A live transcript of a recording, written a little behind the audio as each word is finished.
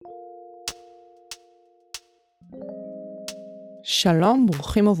שלום,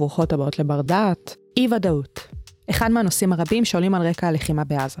 ברוכים וברוכות הבאות לבר דעת. אי ודאות. אחד מהנושאים הרבים שעולים על רקע הלחימה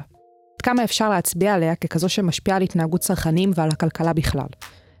בעזה. כמה אפשר להצביע עליה ככזו שמשפיעה על התנהגות צרכנים ועל הכלכלה בכלל,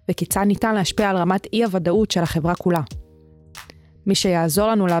 וכיצד ניתן להשפיע על רמת אי הוודאות של החברה כולה. מי שיעזור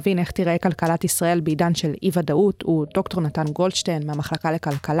לנו להבין איך תיראה כלכלת ישראל בעידן של אי ודאות הוא דוקטור נתן גולדשטיין מהמחלקה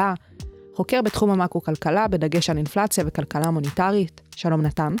לכלכלה, חוקר בתחום המקרו-כלכלה בדגש על אינפלציה וכלכלה מוניטרית. שלום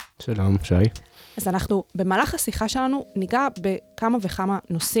נתן. שלום, שי. אז אנחנו במהלך השיחה שלנו ניגע בכמה וכמה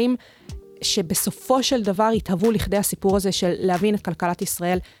נושאים שבסופו של דבר יתהוו לכדי הסיפור הזה של להבין את כלכלת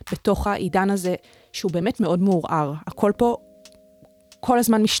ישראל בתוך העידן הזה שהוא באמת מאוד מעורער. הכל פה כל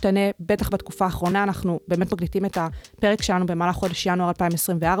הזמן משתנה, בטח בתקופה האחרונה אנחנו באמת מקליטים את הפרק שלנו במהלך חודש ינואר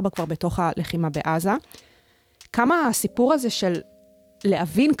 2024 כבר בתוך הלחימה בעזה. כמה הסיפור הזה של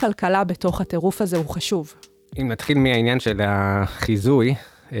להבין כלכלה בתוך הטירוף הזה הוא חשוב? אם נתחיל מהעניין של החיזוי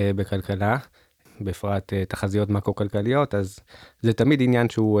בכלכלה, בפרט תחזיות מקרו-כלכליות, אז זה תמיד עניין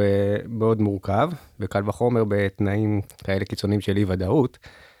שהוא מאוד מורכב, וקל וחומר בתנאים כאלה קיצוניים של אי ודאות.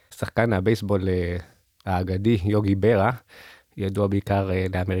 שחקן הבייסבול האגדי, יוגי ברה, ידוע בעיקר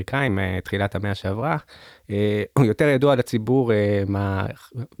לאמריקאים, תחילת המאה שעברה, הוא יותר ידוע לציבור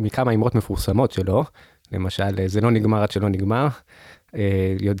מכמה אמרות מפורסמות שלו, למשל, זה לא נגמר עד שלא נגמר,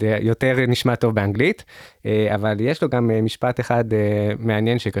 יותר נשמע טוב באנגלית, אבל יש לו גם משפט אחד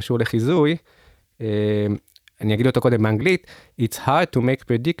מעניין שקשור לחיזוי, אני אגיד אותו קודם באנגלית, It's hard to make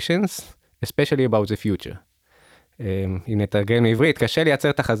predictions, especially about the future. אם נתרגם לעברית, קשה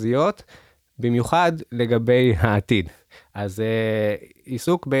לייצר תחזיות, במיוחד לגבי העתיד. אז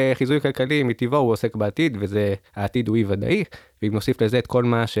עיסוק בחיזוי כלכלי מטבעו הוא עוסק בעתיד, וזה העתיד הוא אי ודאי, ואם נוסיף לזה את כל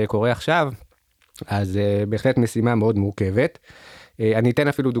מה שקורה עכשיו, אז בהחלט משימה מאוד מורכבת. אני אתן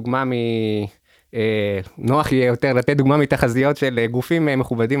אפילו דוגמה נוח יהיה יותר לתת דוגמה מתחזיות של גופים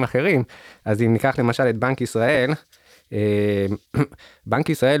מכובדים אחרים. אז אם ניקח למשל את בנק ישראל, בנק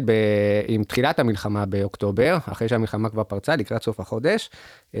ישראל עם תחילת המלחמה באוקטובר, אחרי שהמלחמה כבר פרצה לקראת סוף החודש,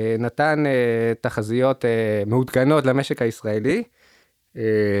 נתן תחזיות מעודכנות למשק הישראלי,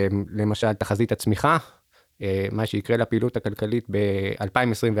 למשל תחזית הצמיחה, מה שיקרה לפעילות הכלכלית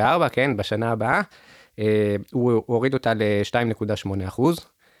ב-2024, כן, בשנה הבאה, הוא הוריד אותה ל-2.8%.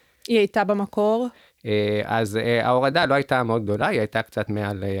 היא הייתה במקור? אז ההורדה לא הייתה מאוד גדולה, היא הייתה קצת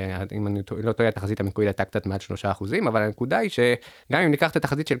מעל, אם אני לא טועה, התחזית המקורית הייתה קצת מעל 3%, אבל הנקודה היא שגם אם ניקח את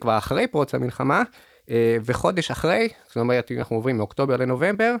התחזית של כבר אחרי פרוץ המלחמה, וחודש אחרי, זאת אומרת, אם אנחנו עוברים מאוקטובר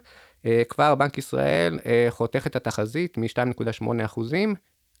לנובמבר, כבר בנק ישראל חותך את התחזית מ-2.8%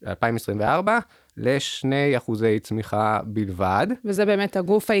 2024 ל2% צמיחה בלבד. וזה באמת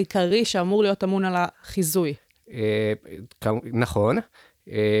הגוף העיקרי שאמור להיות אמון על החיזוי. נכון.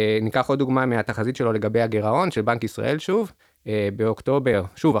 ניקח עוד דוגמה מהתחזית שלו לגבי הגירעון של בנק ישראל שוב. באוקטובר,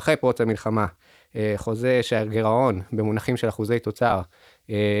 שוב אחרי פרוץ המלחמה, חוזה שהגירעון במונחים של אחוזי תוצר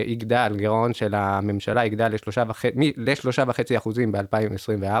יגדל, גירעון של הממשלה יגדל ל3.5%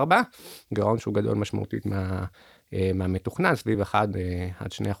 ב-2024, גירעון שהוא גדול משמעותית מהמתוכנן, סביב 1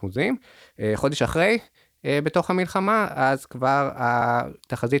 עד 2%. חודש אחרי, בתוך המלחמה, אז כבר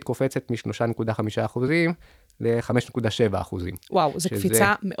התחזית קופצת מ3.5% ל5.7%. וואו, זו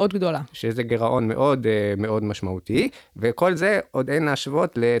קפיצה מאוד גדולה. שזה גירעון מאוד מאוד משמעותי, וכל זה עוד אין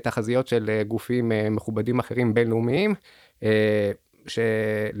להשוות לתחזיות של גופים מכובדים אחרים בינלאומיים,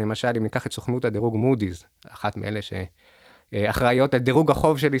 שלמשל אם ניקח את סוכנות הדירוג מודי'ס, אחת מאלה שאחראיות על דירוג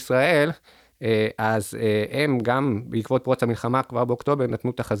החוב של ישראל, אז הם גם בעקבות פרוץ המלחמה כבר באוקטובר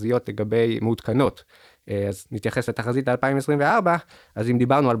נתנו תחזיות לגבי מעודכנות. אז נתייחס לתחזית ל-2024, אז אם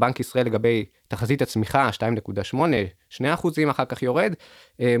דיברנו על בנק ישראל לגבי תחזית הצמיחה 2.8, 2% אחר כך יורד,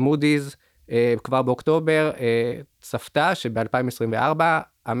 מודי'ס כבר באוקטובר צפתה שב-2024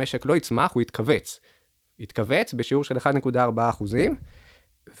 המשק לא יצמח, הוא יתכווץ בשיעור של 1.4%,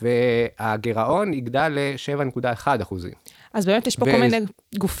 והגירעון יגדל ל7.1%. אז באמת יש פה כל מיני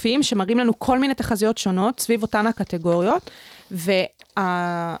גופים שמראים לנו כל מיני תחזיות שונות סביב אותן הקטגוריות,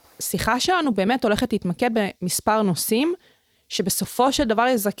 והשיחה שלנו באמת הולכת להתמקד במספר נושאים, שבסופו של דבר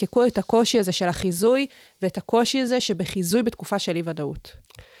יזקקו את הקושי הזה של החיזוי, ואת הקושי הזה שבחיזוי בתקופה של אי ודאות.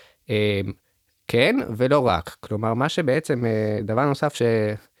 כן, ולא רק. כלומר, מה שבעצם דבר נוסף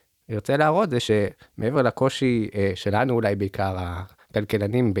שירצה להראות, זה שמעבר לקושי שלנו אולי בעיקר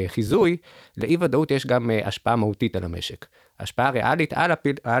הכלכלנים בחיזוי, לאי ודאות יש גם השפעה מהותית על המשק. השפעה ריאלית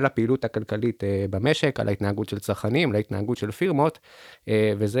על הפעילות הכלכלית במשק, על ההתנהגות של צרכנים, על ההתנהגות של פירמות,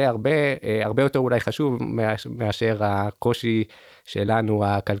 וזה הרבה יותר אולי חשוב מאשר הקושי שלנו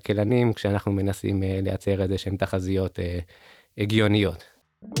הכלכלנים, כשאנחנו מנסים לייצר איזה שהן תחזיות הגיוניות.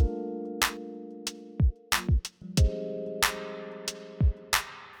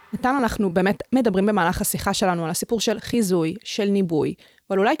 נתן, אנחנו באמת מדברים במהלך השיחה שלנו על הסיפור של חיזוי, של ניבוי,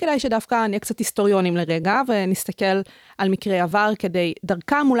 אבל אולי כדאי שדווקא נהיה קצת היסטוריונים לרגע, ונסתכל על מקרי עבר כדי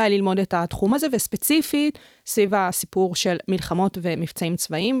דרכם אולי ללמוד את התחום הזה, וספציפית סביב הסיפור של מלחמות ומבצעים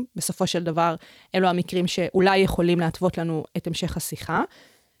צבאיים. בסופו של דבר, אלו המקרים שאולי יכולים להתוות לנו את המשך השיחה.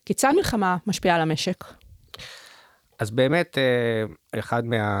 כיצד מלחמה משפיעה על המשק? אז באמת, אחד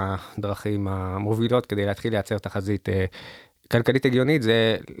מהדרכים המובילות כדי להתחיל לייצר תחזית כלכלית הגיונית,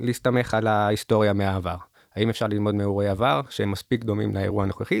 זה להסתמך על ההיסטוריה מהעבר. האם אפשר ללמוד מאירועי עבר שהם מספיק דומים לאירוע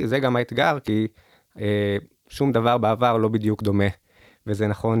הנוכחי? זה גם האתגר, כי שום דבר בעבר לא בדיוק דומה, וזה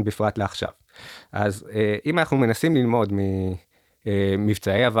נכון בפרט לעכשיו. אז אם אנחנו מנסים ללמוד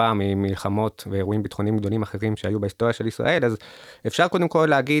ממבצעי עבר, ממלחמות ואירועים ביטחוניים גדולים אחרים שהיו בהיסטוריה של ישראל, אז אפשר קודם כל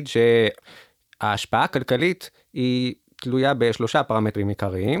להגיד שההשפעה הכלכלית היא תלויה בשלושה פרמטרים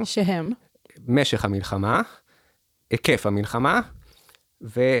עיקריים. שהם? משך המלחמה, היקף המלחמה,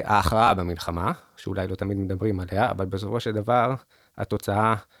 וההכרעה במלחמה, שאולי לא תמיד מדברים עליה, אבל בסופו של דבר,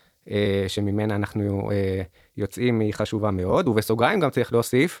 התוצאה שממנה אנחנו יוצאים היא חשובה מאוד, ובסוגריים גם צריך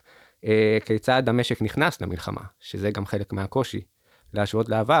להוסיף, כיצד המשק נכנס למלחמה, שזה גם חלק מהקושי להשוות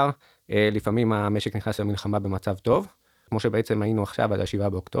לעבר. לפעמים המשק נכנס למלחמה במצב טוב, כמו שבעצם היינו עכשיו עד 7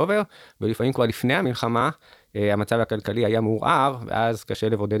 באוקטובר, ולפעמים כבר לפני המלחמה, המצב הכלכלי היה מעורער, ואז קשה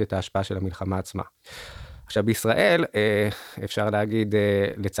לבודד את ההשפעה של המלחמה עצמה. עכשיו בישראל, אפשר להגיד,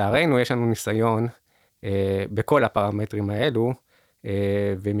 לצערנו, יש לנו ניסיון בכל הפרמטרים האלו,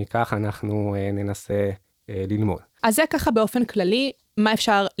 ומכך אנחנו ננסה ללמוד. אז זה ככה באופן כללי, מה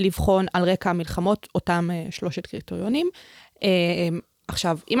אפשר לבחון על רקע המלחמות, אותם 3 קריטריונים.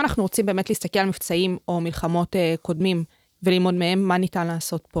 עכשיו, אם אנחנו רוצים באמת להסתכל על מבצעים או מלחמות קודמים, וללמוד מהם, מה ניתן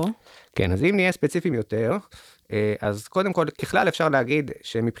לעשות פה? כן, אז אם נהיה ספציפיים יותר, אז קודם כל, ככלל אפשר להגיד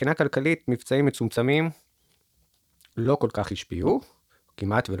שמבחינה כלכלית, מבצעים מצומצמים לא כל כך השפיעו,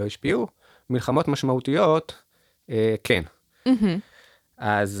 כמעט ולא השפיעו, מלחמות משמעותיות, כן.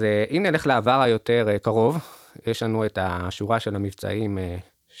 אז אם נלך לעבר היותר קרוב, יש לנו את השורה של המבצעים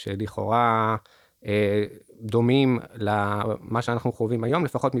שלכאורה דומים למה שאנחנו חווים היום,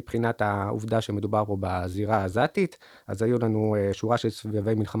 לפחות מבחינת העובדה שמדובר פה בזירה העזתית. אז היו לנו שורה של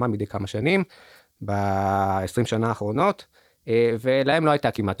סבבי מלחמה מדי כמה שנים, ב-20 שנה האחרונות, ולהם לא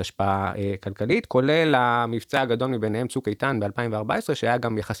הייתה כמעט השפעה כלכלית, כולל המבצע הגדול מביניהם צוק איתן ב-2014, שהיה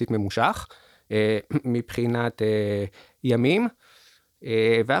גם יחסית ממושך מבחינת ימים,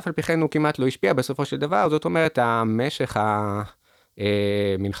 ואף על פי כן הוא כמעט לא השפיע בסופו של דבר. זאת אומרת, המשך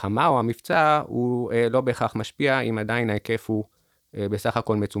המלחמה או המבצע הוא לא בהכרח משפיע, אם עדיין ההיקף הוא בסך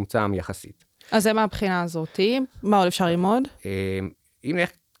הכל מצומצם יחסית. אז זה מהבחינה הזאת, מה עוד אפשר ללמוד? אם נלך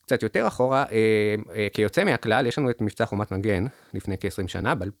קצת יותר אחורה, כיוצא מהכלל, יש לנו את מבצע חומת מגן לפני כ-20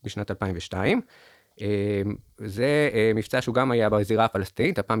 שנה, בשנת 2002. זה מבצע שהוא גם היה בזירה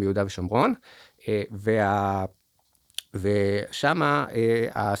הפלסטינית, הפעם ביהודה ושומרון, ושם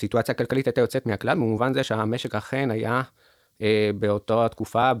הסיטואציה הכלכלית הייתה יוצאת מהכלל, במובן זה שהמשק אכן היה באותה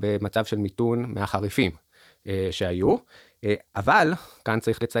התקופה במצב של מיתון מהחריפים שהיו, אבל כאן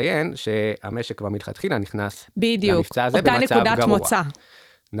צריך לציין שהמשק כבר מלכתחילה נכנס למבצע הזה במצב גרוע. בדיוק, אותה נקודת מוצא.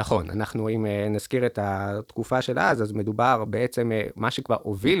 נכון, אנחנו אם נזכיר את התקופה של אז מדובר בעצם, מה שכבר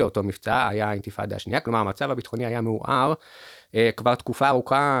הוביל לאותו מבצע היה האינתיפאדה השנייה, כלומר המצב הביטחוני היה מעורער, כבר תקופה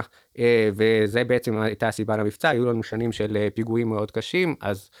ארוכה, וזה בעצם הייתה הסיבה למבצע. היו לנו שנים של פיגועים מאוד קשים,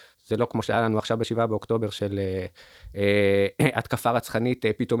 אז זה לא כמו שהיה לנו עכשיו ב7 באוקטובר של התקפה רצחנית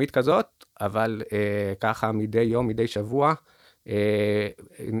פתאומית כזאת, אבל ככה מדי יום, מדי שבוע,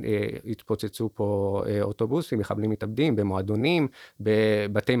 התפוצצו פה אוטובוסים, מחבלים מתאבדים, במועדונים,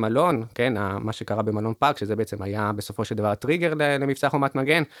 בבתי מלון, כן, מה שקרה במלון פארק, שזה בעצם היה בסופו של דבר טריגר למבצע חומת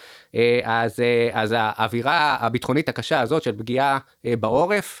מגן. אז האווירה הביטחונית הקשה הזאת של פגיעה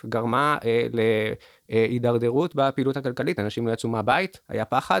בעורף, גרמה להידרדרות בפעילות הכלכלית, אנשים לא יצאו מהבית, היה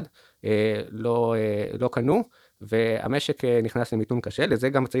פחד, לא קנו, והמשק נכנס למיתון קשה. לזה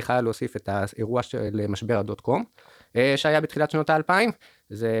גם צריך היה להוסיף את האירוע של משבר הדוט-קום, שהיה בתחילת שנות ה-2000,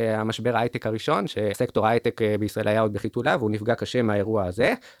 זה המשבר ההייטק הראשון, שסקטור ההייטק בישראל היה עוד בחיתוליו, והוא נפגע קשה מהאירוע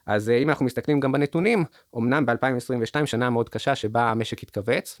הזה. אז אם אנחנו מסתכלים גם בנתונים, אמנם ב-2022 שנה מאוד קשה, שבה המשק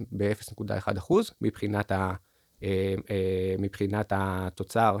התכווץ ב-0.1% מבחינת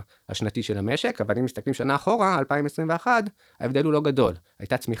התוצר השנתי של המשק, אבל אם מסתכלים שנה אחורה, 2021, ההבדל הוא לא גדול.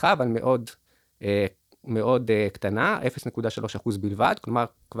 הייתה צמיחה, אבל מאוד קטנה, 0.3% בלבד, כלומר,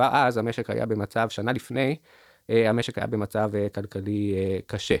 כבר אז המשק היה במצב, שנה לפני, המשק היה במצב כלכלי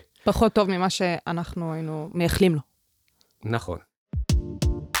קשה. פחות טוב ממה שאנחנו היינו מייחלים לו. נכון.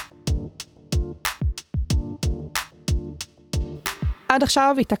 עד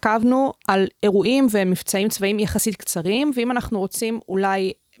עכשיו התעכבנו על אירועים ומבצעים צבאיים יחסית קצרים, ואם אנחנו רוצים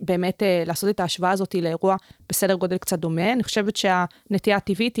אולי באמת לעשות את ההשוואה הזאת לאירוע בסדר גודל קצת דומה. אני חושבת שהנטייה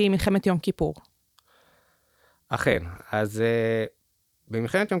הטבעית היא מלחמת יום כיפור. אכן, אז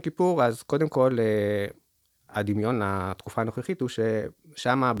במלחמת יום כיפור, אז קודם כל, הדמיון לתקופה הנוכחית הוא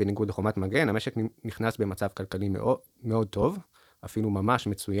ששם, בניגוד לחומת מגן, המשק נכנס במצב כלכלי מאוד, מאוד טוב, אפילו ממש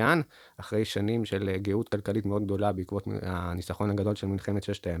מצוין, אחרי שנים של גאות כלכלית מאוד גדולה בעקבות הניצחון הגדול של מלחמת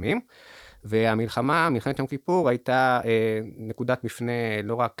ששת הימים. והמלחמה, מלחמת יום כיפור, הייתה נקודת מפנה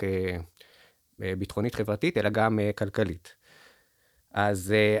לא רק ביטחונית חברתית, אלא גם כלכלית.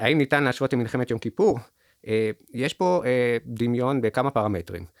 אז האם ניתן להשוות עם מלחמת יום כיפור? יש פה דמיון בכמה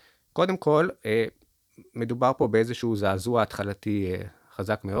פרמטרים. קודם כל, מדובר פה באיזשהו זעזוע התחלתי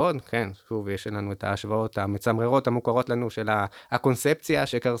חזק מאוד, כן, שוב, יש לנו את ההשוואות המצמררות המוכרות לנו של הקונספציה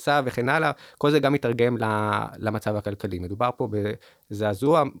שקרסה וכן הלאה, כל זה גם מתרגם למצב הכלכלי. מדובר פה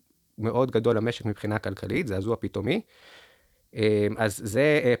בזעזוע מאוד גדול למשק מבחינה כלכלית, זעזוע פתאומי. אז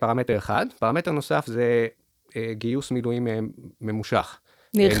זה פרמטר אחד. פרמטר נוסף זה גיוס מילואים ממושך.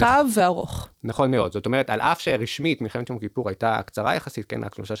 נרחב וארוך. נכון מאוד. זאת אומרת, על אף שרשמית מלחמת יום כיפור הייתה קצרה יחסית, כן,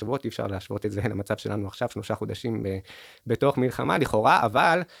 רק 3 שבועות, אי אפשר להשוות את זה למצב שלנו עכשיו, 3 חודשים בתוך מלחמה, לכאורה,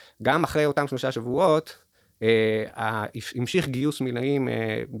 אבל גם אחרי אותם 3 שבועות, המשיך גיוס מילואים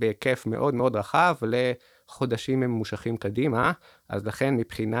בהיקף מאוד מאוד רחב לחודשים ממושכים קדימה, אז לכן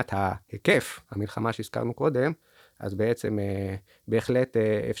מבחינת ההיקף, המלחמה שהזכרנו קודם, אז בעצם בהחלט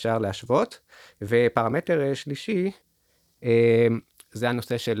אפשר להשוות. ופרמטר שלישי, זה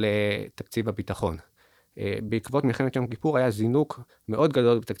הנושא של תקציב הביטחון. בעקבות מלחמת יום כיפור היה זינוק מאוד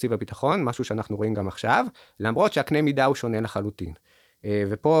גדול בתקציב הביטחון, משהו שאנחנו רואים גם עכשיו, למרות שהקנה מידה הוא שונה לחלוטין.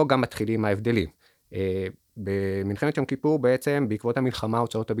 ופה גם מתחילים ההבדלים. במלחמת יום כיפור בעצם, בעקבות המלחמה,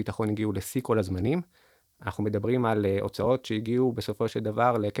 הוצאות הביטחון הגיעו לשיא כל הזמנים. אנחנו מדברים על הוצאות שהגיעו בסופו של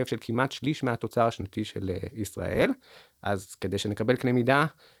דבר להיקף של כמעט שליש מהתוצר השנתי של ישראל. אז כדי שנקבל קנה מידה,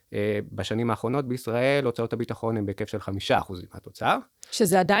 בשנים האחרונות בישראל, הוצאות הביטחון הן בהיקף של 5% מהתוצר.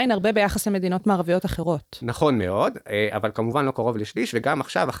 שזה עדיין הרבה ביחס למדינות מערביות אחרות. נכון מאוד, אבל כמובן לא קרוב לשליש, וגם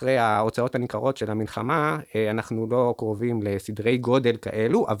עכשיו, אחרי ההוצאות הניכרות של המלחמה, אנחנו לא קרובים לסדרי גודל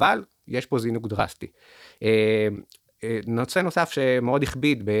כאלו, אבל יש פה זינוק דרסטי. נושא נוסף שמאוד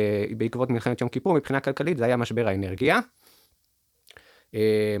הכביד בעקבות מלחמת יום כיפור, מבחינה כלכלית, זה היה משבר האנרגיה.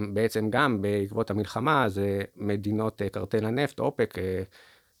 בעצם גם בעקבות המלחמה, זה מדינות קרטל הנפט, אופק,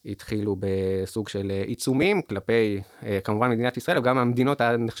 התחילו בסוג של עיצומים כלפי, כמובן מדינת ישראל, וגם המדינות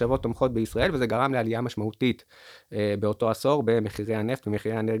הנחשבות תומכות בישראל, וזה גרם לעלייה משמעותית באותו עשור במחירי הנפט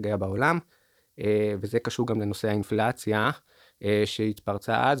ומחירי האנרגיה בעולם, וזה קשור גם לנושא האינפלציה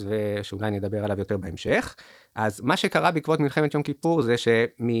שהתפרצה אז, ושאולי נדבר עליו יותר בהמשך. אז מה שקרה בעקבות מלחמת יום כיפור זה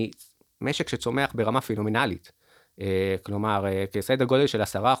שמשק שצומח ברמה פנומנלית, כלומר כסדר גודל של 10%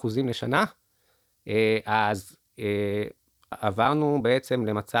 לשנה, אז עברנו בעצם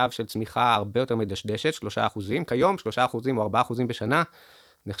למצב של צמיחה הרבה יותר מדשדשת, 3%, כיום 3% או 4% בשנה,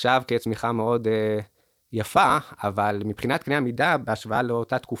 נחשב כצמיחה מאוד יפה, אבל מבחינת קנה המידה, בהשוואה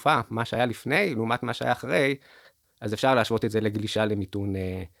לאותה תקופה, מה שהיה לפני, לעומת מה שהיה אחרי, אז אפשר להשוות את זה לגלישה למיתון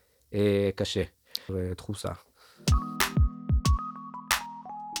קשה ודחוסה.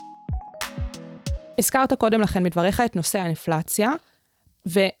 הזכרת קודם לכן מדבריך את נושא האינפלציה,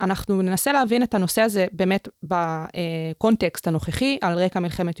 ואנחנו ננסה להבין את הנושא הזה באמת בקונטקסט הנוכחי, על רקע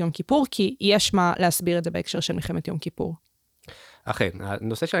מלחמת יום כיפור, כי יש מה להסביר את זה בהקשר של מלחמת יום כיפור. אכן,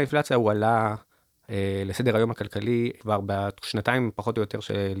 הנושא של האינפלציה הוא עלה לסדר היום הכלכלי כבר בשנתיים פחות או יותר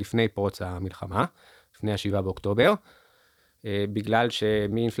שלפני פרוץ המלחמה, לפני ה7 באוקטובר, בגלל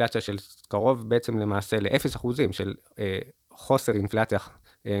שמאינפלציה של קרוב בעצם למעשה ל0% של חוסר אינפלציה,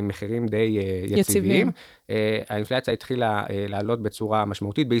 מחירים די יציבים. האינפלציה התחילה לעלות בצורה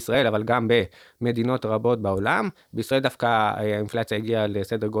משמעותית בישראל, אבל גם במדינות רבות בעולם. בישראל דווקא האינפלציה הגיעה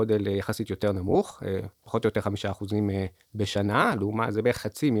לסדר גודל יחסית יותר נמוך, פחות או יותר 5% בשנה, לעומת זה בערך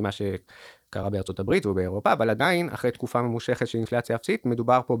חצי ממה שקרה בארצות הברית ובאירופה, אבל עדיין אחרי תקופה ממושכת של אינפלציה אפסית,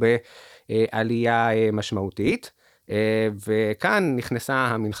 מדובר פה בעלייה משמעותית. וכאן נכנסה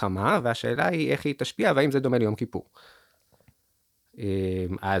המלחמה, והשאלה היא איך היא תשפיע, והאם זה דומה ליום כיפור.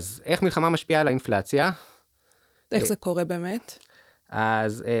 אז איך מלחמה משפיעה על האינפלציה? איך זה קורה באמת?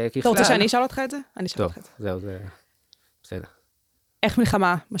 אז ככלל... אתה רוצה שאני אשאל אותך את זה? אני אשאל אותך את זה. זהו, זה בסדר. איך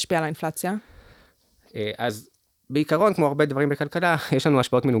מלחמה משפיעה על האינפלציה? אז בעיקרון, כמו הרבה דברים בכלכלה, יש לנו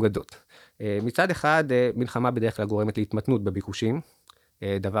השפעות מנוגדות. מצד אחד, מלחמה בדרך כלל גורמת להתמתנות בביקושים,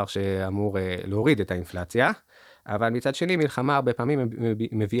 דבר שאמור להוריד את האינפלציה, אבל מצד שני, מלחמה הרבה פעמים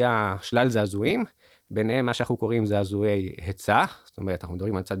מביאה שלל זעזועים, ביניהם מה שאנחנו קוראים זעזועי היצע, זאת אומרת, אנחנו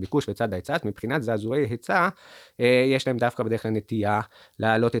מדברים על צד ביקוש וצד ההיצע, מבחינת זעזועי היצע, יש להם דווקא בדרך כלל נטייה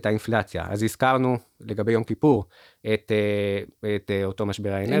להעלות את האינפלציה. אז הזכרנו לגבי יום כיפור את אותו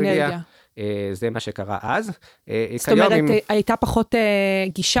משבר האנרגיה, זה מה שקרה אז. זאת אומרת, הייתה פחות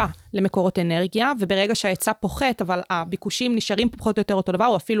גישה למקורות אנרגיה, וברגע שההיצע פוחת, אבל הביקושים נשארים פחות או יותר אותו דבר,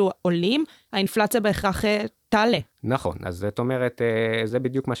 או אפילו עולים, האינפלציה בהכרח תעלה. נכון, אז זאת אומרת, זה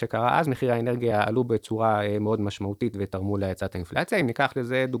בדיוק מה שקרה אז, מחיר האנרגיה עלו בצורה מאוד משמעותית ותרמו להאצת האינפלציה. אם ניקח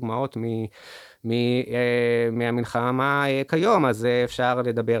לזה דוגמאות מהמלחמה כיום, אז אפשר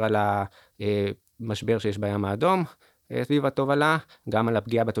לדבר על המשבר שיש בים האדום, סביב התובלה, גם על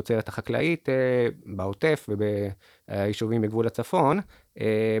הפגיעה בתוצרת החקלאית, בעוטף וביישובים בגבול הצפון,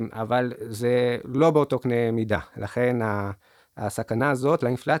 אבל זה לא באותו קנה מידה. לכן הסכנה הזאת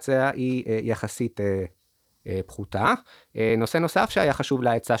לאינפלציה היא יחסית פחותה. נושא נוסף שהיה חשוב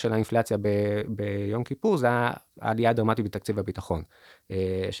להיצע של האינפלציה ביום כיפור, זה העלייה הדרמטית בתקציב הביטחון,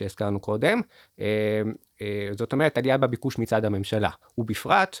 שהזכרנו קודם. זאת אומרת, עלייה בביקוש מצד הממשלה,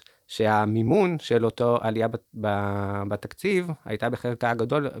 ובפרט שהמימון של אותו עלייה בתקציב, הייתה בחלקה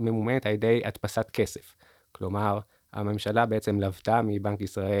הגדול ממומנת על ידי הדפסת כסף. כלומר, הממשלה בעצם לבתה מבנק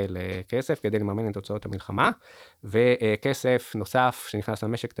ישראל כסף כדי לממן את הוצאות המלחמה, וכסף נוסף שנכנס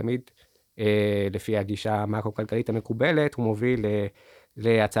למשק תמיד, לפי הגישה המקרו-כלכלית המקובלת, הוא מוביל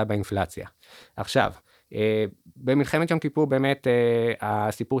להאצה באינפלציה. עכשיו, במלחמת יום כיפור באמת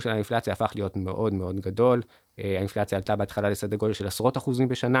הסיפור של האינפלציה הפך להיות מאוד מאוד גדול. האינפלציה עלתה בהתחלה לסדר גודל של עשרות אחוזים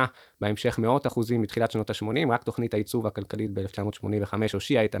בשנה, בהמשך מאות אחוזים מתחילת שנות ה-80, רק תוכנית הייצוב הכלכלית ב-1985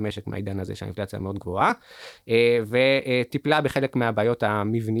 הושיעה את המשק מהעידן הזה שהאינפלציה מאוד גבוהה, וטיפלה בחלק מהבעיות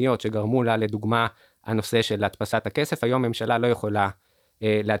המבניות שגרמו לה, לדוגמה, הנושא של הדפסת הכסף. היום הממשלה לא יכולה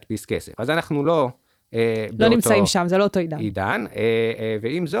להדפיס כסף. אז אנחנו לא נמצאים שם, זה לא אותו עידן.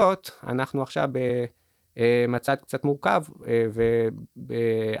 ועם זאת, אנחנו עכשיו במצב קצת מורכב,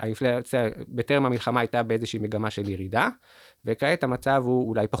 והאינפלציה בטרם המלחמה הייתה באיזושהי מגמה של ירידה, וכעת המצב הוא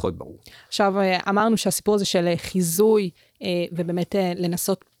אולי פחות ברור. עכשיו, אמרנו שהסיפור הזה של חיזוי, ובאמת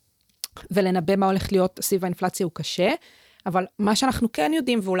לנסות ולנבא מה הולך להיות סביב האינפלציה הוא קשה, אבל מה שאנחנו כן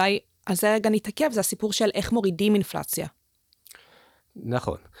יודעים, ואולי על זה רגע נתעכב, זה הסיפור של איך מורידים אינפלציה.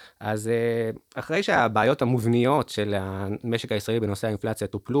 נכון. אז אחרי שהבעיות המובניות של המשק הישראלי בנושא האינפלציה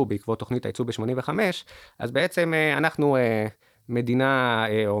טופלו בעקבות תוכנית הייצוב ב-85, אז בעצם אנחנו מדינה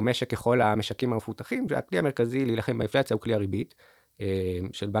או משק ככל המשקים המפותחים, שהכלי המרכזי להילחם באינפלציה הוא כלי הריבית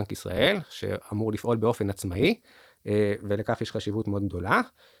של בנק ישראל, שאמור לפעול באופן עצמאי, ולכך יש חשיבות מאוד גדולה.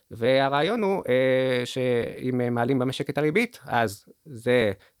 והרעיון הוא שאם מעלים במשק את הריבית, אז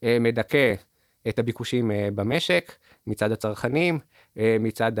זה מדכא את הביקושים במשק, מצד הצרכנים,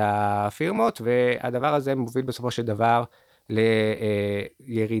 מצד הפירמות, והדבר הזה מוביל בסופו של דבר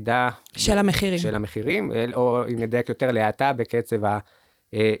לירידה של המחירים, או אם נדייק יותר, להאטה בקצב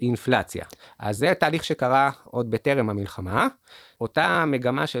האינפלציה. אז זה תהליך שקרה עוד בטרם המלחמה. אותה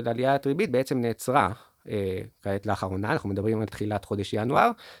מגמה של עליית ריבית בעצם נעצרה, כעת לאחרונה, אנחנו מדברים על תחילת חודש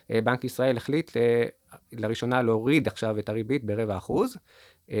ינואר, בנק ישראל החליט לראשונה להוריד עכשיו את הריבית ב0.25%,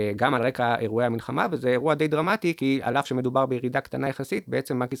 גם על רקע אירועי המלחמה, וזה אירוע די דרמטי, כי על אף שמדובר בירידה קטנה יחסית,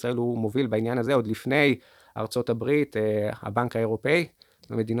 בעצם בנק ישראל הוא מוביל בעניין הזה עוד לפני ארצות הברית, הבנק האירופאי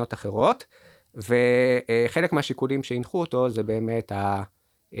ומדינות אחרות, וחלק מהשיקולים שהנחו אותו זה באמת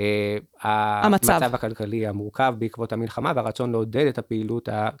המצב הכלכלי המורכב בעקבות המלחמה, והרצון לעודד את הפעילות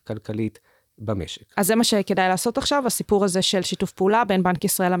הכלכלית במשק. אז זה מה שכדאי לעשות עכשיו, הסיפור הזה של שיתוף פעולה בין בנק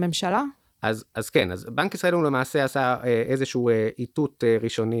ישראל לממשלה? אז כן, אז בנק ישראל הוא למעשה עשה איזשהו איתות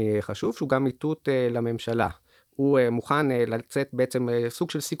ראשוני חשוב, שהוא גם איתות לממשלה. הוא מוכן לצאת בעצם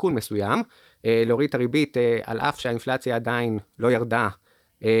סוג של סיכון מסוים, להוריד את הריבית על אף שהאינפלציה עדיין לא ירדה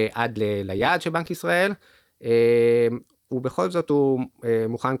עד ליעד של בנק ישראל, ובכל זאת הוא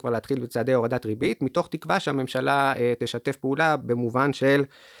מוכן כבר להתחיל בצעדי הורדת ריבית, מתוך תקווה שהממשלה תשתף פעולה במובן של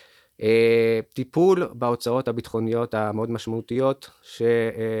טיפול בהוצאות הביטחוניות המאוד משמעותיות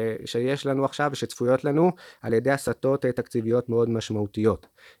שיש לנו עכשיו ושצפויות לנו על ידי הסטות תקציביות מאוד משמעותיות.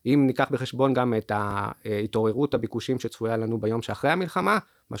 אם ניקח בחשבון גם את ההתעוררות הביקושים שצפויה לנו ביום שאחרי המלחמה,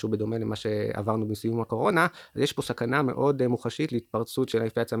 משהו בדומה למה שעברנו בסיום הקורונה, אז יש פה סכנה מאוד מוחשית להתפרצות של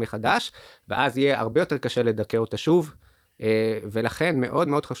האינפלציה מחדש, ואז יהיה הרבה יותר קשה לדכא אותה שוב, ולכן מאוד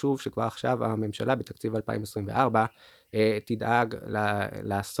מאוד חשוב שכבר עכשיו הממשלה בתקציב 2024 תדאג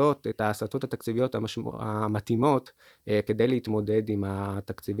לעשות את ההסטות התקציביות המתאימות כדי להתמודד עם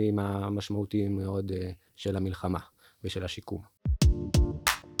התקציבים המשמעותיים מאוד של המלחמה ושל השיקום.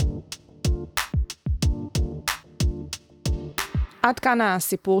 עד כאן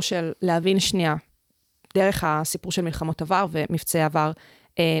הסיפור של להבין שנייה, דרך הסיפור של מלחמות עבר ומבצעי עבר,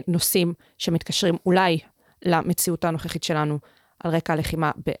 נושאים שמתקשרים אולי למציאות הנוכחית שלנו על רקע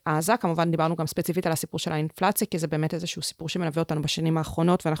הלחימה בעזה. כמובן דיברנו גם ספציפית על הסיפור של האינפלציה, כי זה באמת איזשהו סיפור שמלווה אותנו בשנים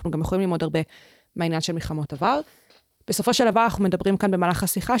האחרונות, ואנחנו גם יכולים ללמוד הרבה מהעניין של מלחמות עבר. בסופו של דבר אנחנו מדברים כאן במהלך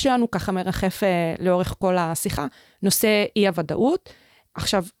השיחה שלנו, ככה מרחף לאורך כל השיחה, נושא אי הוודאות.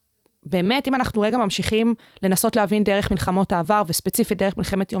 עכשיו, באמת, אם אנחנו רגע ממשיכים לנסות להבין דרך מלחמות העבר, וספציפית דרך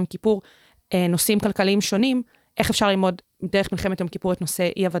מלחמת יום כיפור, נושאים כלכליים שונים, איך אפשר ללמוד דרך מלחמת יום כיפור את נושא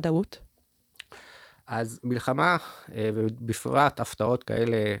אי הוודאות? אז מלחמה, ובפרט הפתעות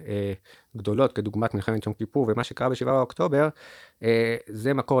כאלה גדולות, כדוגמת מלחמת יום כיפור, ומה שקרה ב7 באוקטובר,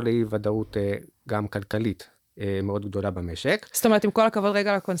 זה מקור לאי ודאות גם כלכלית מאוד גדולה במשק. זאת אומרת, עם כל הכבוד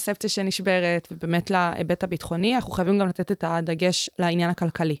רגע לקונספציה שנשברת, ובאמת להיבט הביטחוני, אנחנו חייבים גם לתת את הדגש לעניין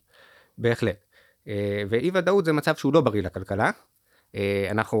הכלכלי. בהחלט. ואי ודאות זה מצב שהוא לא בריא לכלכלה.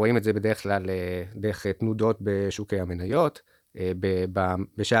 אנחנו רואים את זה בדרך כלל דרך תנודות בשוקי המניות,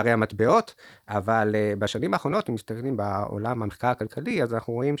 בשערי המטבעות, אבל בשנים האחרונות, אם מסתכלים בעולם המחקר הכלכלי, אז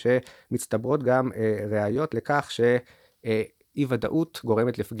אנחנו רואים שמצטברות גם ראיות לכך שאי ודאות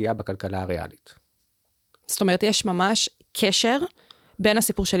גורמת לפגיעה בכלכלה הריאלית. זאת אומרת, יש ממש קשר בין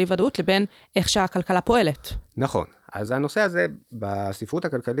הסיפור של אי ודאות לבין איך שהכלכלה פועלת. נכון. אז הנושא הזה בספרות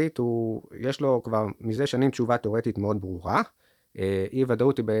הכלכלית, יש לו כבר מזה שנים תשובה תיאורטית מאוד ברורה. אי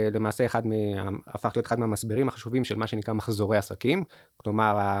ודאות היא למעשה הפך להיות אחד מהמסברים החשובים של מה שנקרא מחזורי עסקים.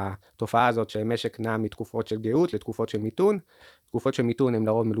 כלומר, התופעה הזאת שהמשק נע מתקופות של גאות לתקופות של מיתון. תקופות של מיתון הן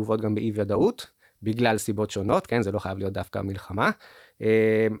לרוב מלוות גם באי ודאות, בגלל סיבות שונות, כן? זה לא חייב להיות דווקא מלחמה.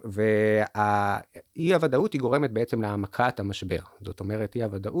 והאי הוודאות היא גורמת בעצם להעמקת המשבר. זאת אומרת, אי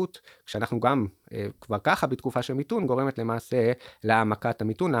הוודאות, כשאנחנו גם כבר ככה בתקופה של מיתון, גורמת למעשה להעמקת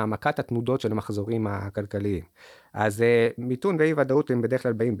המיתון, להעמקת התנודות של המחזורים הכלכליים. אז מיתון ואי ודאות הם בדרך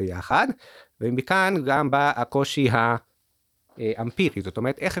כלל באים ביחד, ומכאן גם בא הקושי האמפירי. זאת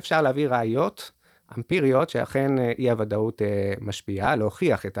אומרת, איך אפשר להביא ראיות אמפיריות שאכן אי הוודאות משפיעה,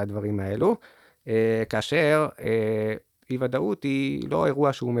 להוכיח את הדברים האלו, כאשר אי ודאות היא לא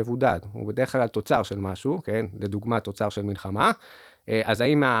אירוע שהוא מבודד, הוא בדרך כלל תוצר של משהו, כן? לדוגמה תוצר של מלחמה, אז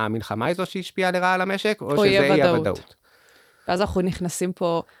האם המלחמה היא זו שהשפיעה לרעה על המשק, או שזה אי הוודאות? ואז אנחנו נכנסים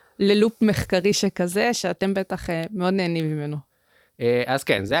פה ללופ מחקרי שכזה, שאתם בטח מאוד נהנים ממנו. אז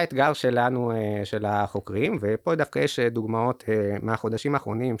כן, זה האתגר שלנו, של החוקרים, ופה דווקא יש דוגמאות מהחודשים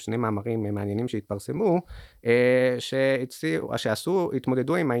האחרונים, שני מאמרים מעניינים שהתפרסמו,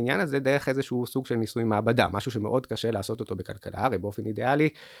 התמודדו עם העניין הזה דרך איזשהו סוג של ניסוי מעבדה, משהו שמאוד קשה לעשות אותו בכלכלה, הרי באופן אידיאלי,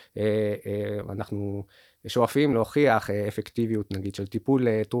 אנחנו שואפים להוכיח אפקטיביות, נגיד, של טיפול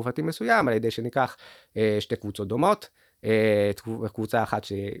תרופתי מסוים, על ידי שניקח שתי קבוצות דומות, קבוצה אחת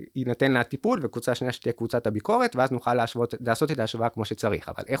שיינתן לה טיפול, וקבוצה שנייה שתהיה קבוצת הביקורת, ואז נוכל לעשות את ההשוואה כמו שצריך.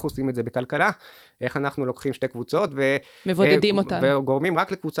 אבל איך עושים את זה בכלכלה? איך אנחנו לוקחים שתי קבוצות מבודדים אותן. וגורמים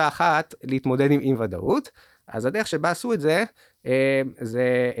רק לקבוצה אחת להתמודד עם אי ודאות? אז הדרך שבה עשו את זה,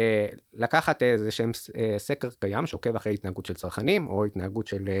 זה לקחת איזה שם סקר קיים, שעוקב אחרי התנהגות של צרכנים, או התנהגות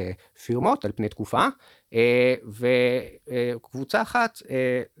של פירמות על פני תקופה, וקבוצה אחת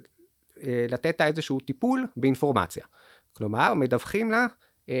לתת איזשהו טיפול באינפורמציה. כלומר, מדווחים לה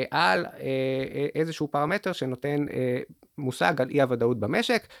על איזשהו פרמטר שנותן מושג על אי הוודאות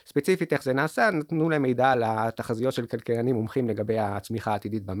במשק, ספציפית איך זה נעשה, נתנו להם מידע על התחזיות של כלכלנים מומחים לגבי הצמיחה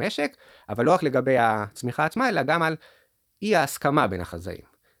העתידית במשק, אבל לא רק לגבי הצמיחה עצמה, אלא גם על אי ההסכמה בין החזאים.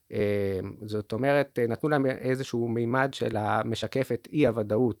 זאת אומרת, נתנו להם איזשהו מימד של המשקף את אי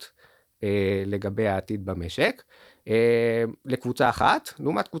הוודאות לגבי העתיד במשק, לקבוצה אחת,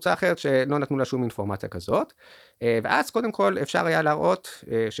 לעומת קבוצה אחרת שלא נתנו לה שום אינפורמציה כזאת, ואז קודם כל אפשר היה להראות,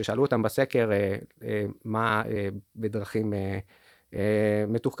 ששאלו אותם בסקר מה בדרכים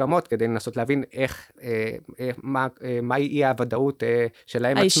מתוחכמות, כדי לנסות להבין מה היא הוודאות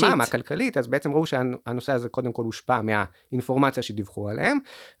שלהם עצמם, הכלכלית, אז בעצם ראו שהנושא הזה קודם כל הושפע מהאינפורמציה שדיווחו עליהם,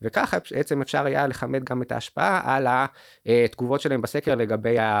 וככה בעצם אפשר היה לכמת גם את ההשפעה על התגובות שלהם בסקר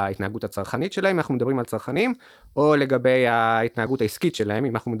לגבי ההתנהגות הצרכנית שלהם, אם אנחנו מדברים על צרכנים, או לגבי ההתנהגות העסקית שלהם,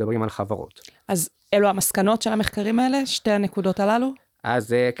 אם אנחנו מדברים על חברות. אז אלו המסקנות של המחקרים האלה, שתי הנקודות הללו?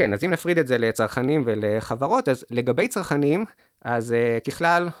 אז כן, אז אם נפריד את זה לצרכנים ולחברות, אז לגבי צרכנים, אז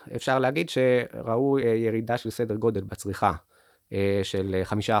ככלל אפשר להגיד שראו ירידה של סדר גודל בצריכה של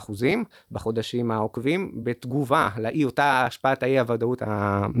 5% בחודשים העוקבים, בתגובה לאותה השפעת האי הוודאות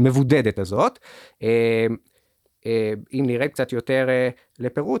המבודדת הזאת. אם נראה קצת יותר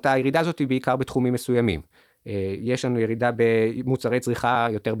לפירוט, הירידה הזאת היא בעיקר בתחומים מסוימים. יש לנו ירידה במוצרי צריכה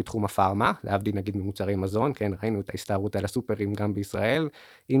יותר בתחום הפארמה, להבדיל נגיד ממוצרי מזון, כן, ראינו את ההסתערות על הסופרים גם בישראל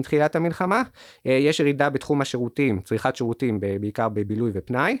עם תחילת המלחמה. יש ירידה בתחום השירותים, צריכת שירותים בעיקר בבילוי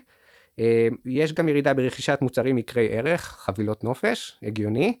ופנאי, יש גם ירידה ברכישת מוצרים יקרי ערך, חבילות נופש,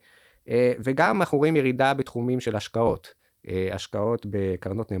 הגיוני, וגם אנחנו רואים ירידה בתחומים של השקעות, השקעות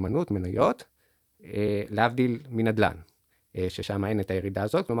בקרנות נאמנות, מניות, להבדיל מנדל"ן, ששם אין את הירידה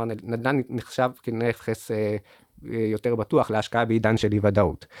הזאת, כלומר נדל"ן נחשב כנכס יותר בטוח להשקעה בעידן של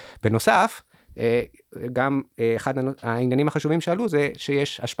אי-ודאות. בנוסף, גם אחד העניינים החשובים שעלו זה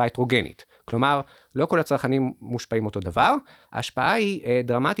שיש השפעה הטרוגנית, כלומר לא כל הצרכנים מושפעים אותו דבר, ההשפעה היא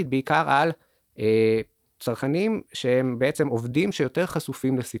דרמטית בעיקר על צרכנים שהם בעצם עובדים שיותר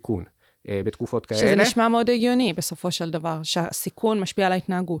חשופים לסיכון בתקופות כאלה. שזה נשמע מאוד הגיוני בסופו של דבר, שהסיכון משפיע על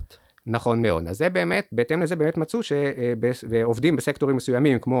ההתנהגות. נכון מאוד, אז זה באמת, בהתאם לזה באמת מצאו שעובדים בסקטורים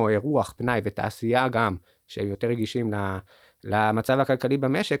מסוימים כמו רוח, פנאי ותעשייה גם, שהם יותר רגישים למצב הכלכלי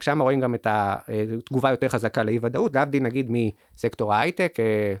במשק, שם רואים גם את התגובה יותר חזקה לאי-ודאות, להבדיל נגיד מסקטור ההייטק,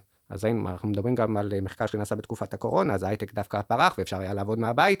 אז אנחנו מדברים גם על מחקר שנעשה בתקופת הקורונה, אז ההייטק דווקא פרח ואפשר היה לעבוד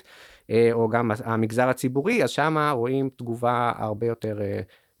מהבית, או גם המגזר הציבורי, אז שם רואים תגובה הרבה יותר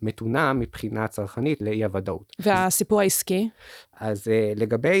מתונה מבחינה צרכנית לאי-הוודאות. והסיפור העסקי? אז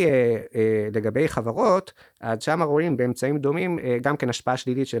לגבי חברות, אז שם רואים באמצעים דומים גם כן השפעה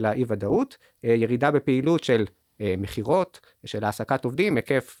שלילית של האי-ודאות, ירידה בפעילות של מחירות, של העסקת עובדים,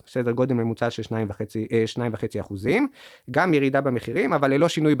 היקף סדר גודל ממוצע של 2.5%, גם ירידה במחירים, אבל ללא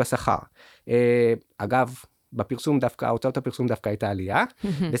שינוי בשכר. אגב, בפרסום דווקא, הוצאות הפרסום דווקא הייתה עלייה.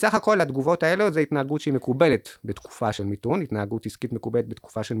 בסך הכל התגובות האלו זה התנהגות שהיא מקובלת בתקופה של מיתון, התנהגות עסקית מקובלת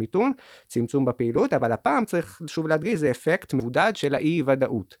בתקופה של מיתון, צמצום בפעילות, אבל הפעם צריך שוב להדגיש, זה אפקט מבודד של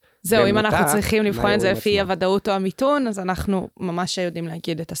האי-ודאות. זהו, אם אנחנו צריכים לבחון את זה לפי הוודאות או המיתון, אז אנחנו ממש יודעים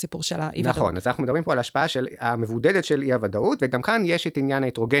להגיד את הסיפור של האי-ודאות. נכון, אז אנחנו מדברים פה על השפעה של המבודדת של אי-הוודאות, וגם כאן יש את עניין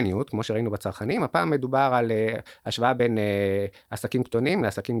ההטרוגניות, כמו שראינו בצרכנים, הפעם מדובר על השוואה בין עסקים קטנים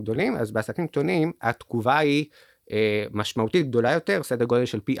לעסקים גדולים, אז בעסקים קטנים התגובה היא משמעותית גדולה יותר, סדר גודל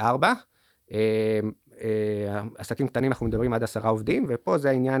של פי 4, עסקים קטנים אנחנו מדברים עד 10 עובדים, ופה זה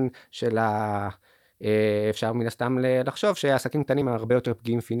העניין של אפשר מן הסתם לחשוב שהעסקים קטנים הם הרבה יותר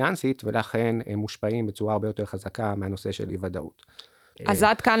פגיעים פיננסית, ולכן הם מושפעים בצורה הרבה יותר חזקה מהנושא של אי-ודאות. אז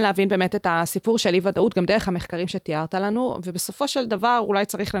עד כאן להבין באמת את הסיפור של אי-ודאות, גם דרך המחקרים שתיארת לנו, ובסופו של דבר אולי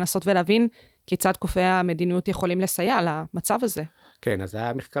צריך לנסות ולהבין כיצד קופי המדיניות יכולים לסייע למצב הזה. כן, אז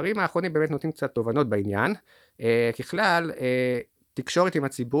המחקרים האחרונים באמת נותנים קצת תובנות בעניין. ככלל, תקשורת עם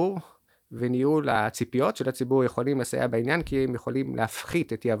הציבור, וניהול הציפיות של הציבור יכולים לסייע בעניין, כי הם יכולים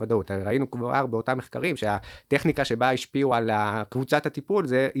להפחית את אי-הוודאות. ראינו כבר באותם מחקרים שהטכניקה שבה השפיעו על קבוצת הטיפול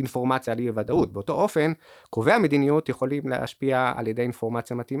זה אינפורמציה על אי-הוודאות. באותו אופן, קובעי המדיניות יכולים להשפיע על ידי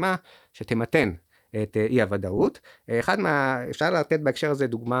אינפורמציה מתאימה שתמתן את אי-הוודאות. אפשר לתת בהקשר הזה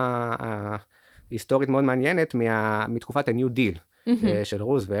דוגמה היסטורית מאוד מעניינת מתקופת ה-New Deal. של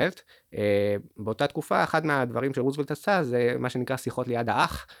רוזוולט. באותה תקופה, אחד מהדברים שרוזוולט עשה זה מה שנקרא שיחות ליד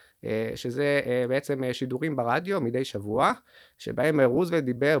האח, שזה בעצם שידורים ברדיו מדי שבוע, שבהם רוזוולט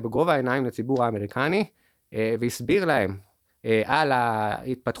דיבר בגובה העיניים לציבור האמריקני, והסביר להם על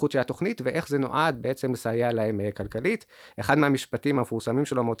ההתפתחות של התוכנית, ואיך זה נועד בעצם לסייע להם כלכלית. אחד מהמשפטים המפורסמים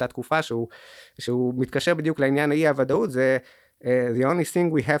שלו מאותה תקופה, שהוא מתקשר בדיוק לעניין האי-הוודאות, זה the only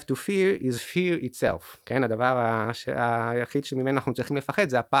thing we have to fear is fear itself. כן, הדבר היחיד שממנו אנחנו צריכים לפחד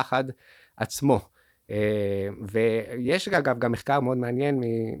זה הפחד עצמו. ויש אגב גם מחקר מאוד מעניין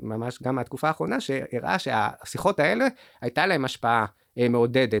ממש גם מהתקופה האחרונה שהראה שהשיחות האלה הייתה להם השפעה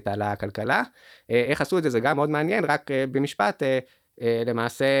מעודדת על הכלכלה. איך עשו את זה? זה גם מאוד מעניין, רק במשפט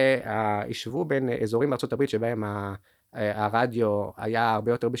למעשה הישבו בין אזורים בארצות הברית שבהם הרדיו היה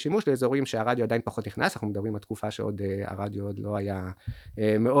הרבה יותר בשימוש לאזורים שהרדיו עדיין פחות נכנס, אנחנו מדברים על תקופה שעוד הרדיו עוד לא היה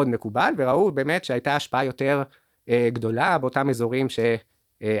מאוד מקובל, וראו באמת שהייתה השפעה יותר גדולה באותם אזורים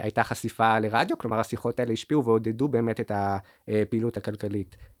שהייתה חשיפה לרדיו, כלומר השיחות האלה השפיעו ועודדו באמת את הפעילות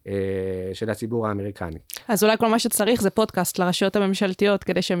הכלכלית של הציבור האמריקני. אז אולי כל מה שצריך זה פודקאסט לרשויות הממשלתיות,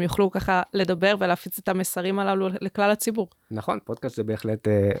 כדי שהם יוכלו ככה לדבר ולהפיץ את המסרים הללו לכלל הציבור. נכון, פודקאסט זה בהחלט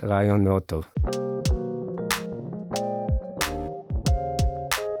רעיון מאוד טוב.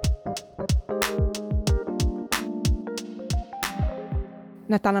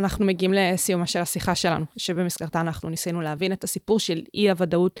 נתן, אנחנו מגיעים לסיומה של השיחה שלנו, שבמסגרתה אנחנו ניסינו להבין את הסיפור של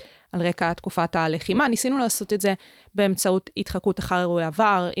אי-הוודאות על רקע תקופת הלחימה. ניסינו לעשות את זה באמצעות התחקות אחר אירועי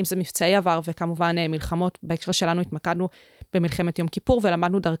עבר, אם זה מבצעי עבר, וכמובן מלחמות. בהקשר שלנו התמקדנו במלחמת יום כיפור,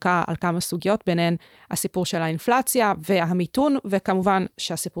 ולמדנו דרכה על כמה סוגיות, ביניהן הסיפור של האינפלציה והמיתון, וכמובן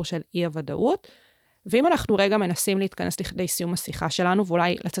שהסיפור של אי-הוודאות. ואם אנחנו רגע מנסים להתכנס לכדי סיום השיחה שלנו,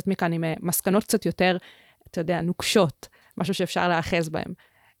 ואולי לצאת מכאן עם מסקנות קצת יותר, אתה יודע, נוקשות, משהו שאפשר לאחז בהם.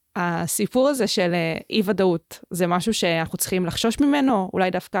 הסיפור הזה של אי-ודאות, זה משהו שאנחנו צריכים לחשוש ממנו,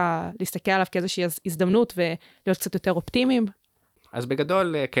 אולי דווקא להסתכל עליו כאיזושהי הזדמנות ולהיות קצת יותר אופטימיים? אז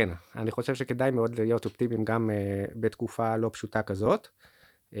בגדול, כן, אני חושב שכדאי מאוד להיות אופטימיים גם בתקופה לא פשוטה כזאת,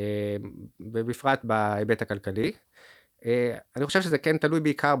 ובפרט בהיבט הכלכלי. אני חושב שזה כן תלוי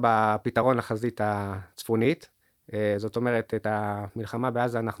בעיקר בפתרון לחזית הצפונית, זאת אומרת, את המלחמה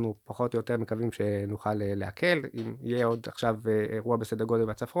בעזה אנחנו פחות או יותר מקווים שנוכל להקל, אם יהיה עוד עכשיו אירוע בסדר גודל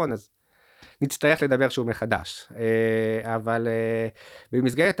בצפון, אז נצטרך לדבר שוב מחדש. אבל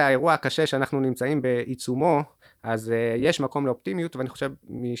במסגרת האירוע הקשה שאנחנו נמצאים בעיצומו, אז יש מקום לאופטימיות, ואני חושב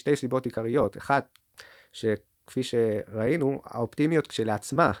משתי סיבות עיקריות. אחד, שכפי שראינו, האופטימיות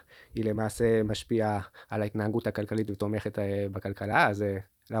כשלעצמה היא למעשה משפיעה על ההתנהגות הכלכלית ותומכת בכלכלה, אז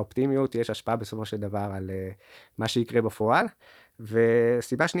לאופטימיות יש השפעה בסופו של דבר על מה שיקרה בפועל.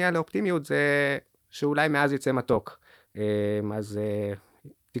 וסיבה שנייה לאופטימיות זה שאולי מאז יצא מתוק. אז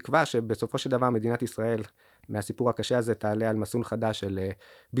תקווה שבסופו של דבר מדינת ישראל מהסיפור הקשה הזה תעלה על מסלול חדש של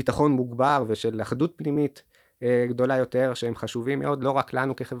ביטחון מוגבר ושל אחדות פנימית גדולה יותר, שהם חשובים מאוד לא רק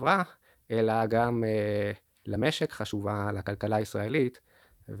לנו כחברה, אלא גם למשק, חשובה לכלכלה הישראלית,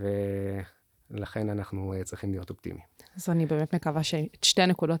 ולכן אנחנו צריכים להיות אופטימיים. אז אני באמת מקווה שאת שתי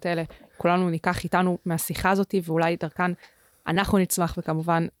הנקודות האלה כולנו ניקח איתנו מהשיחה הזאת, ואולי דרכן אנחנו נצמח,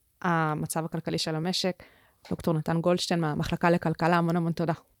 וכמובן המצב הכלכלי של המשק. דוקטור נתן גולדשטיין מהמחלקה לכלכלה, המון המון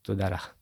תודה. תודה לך.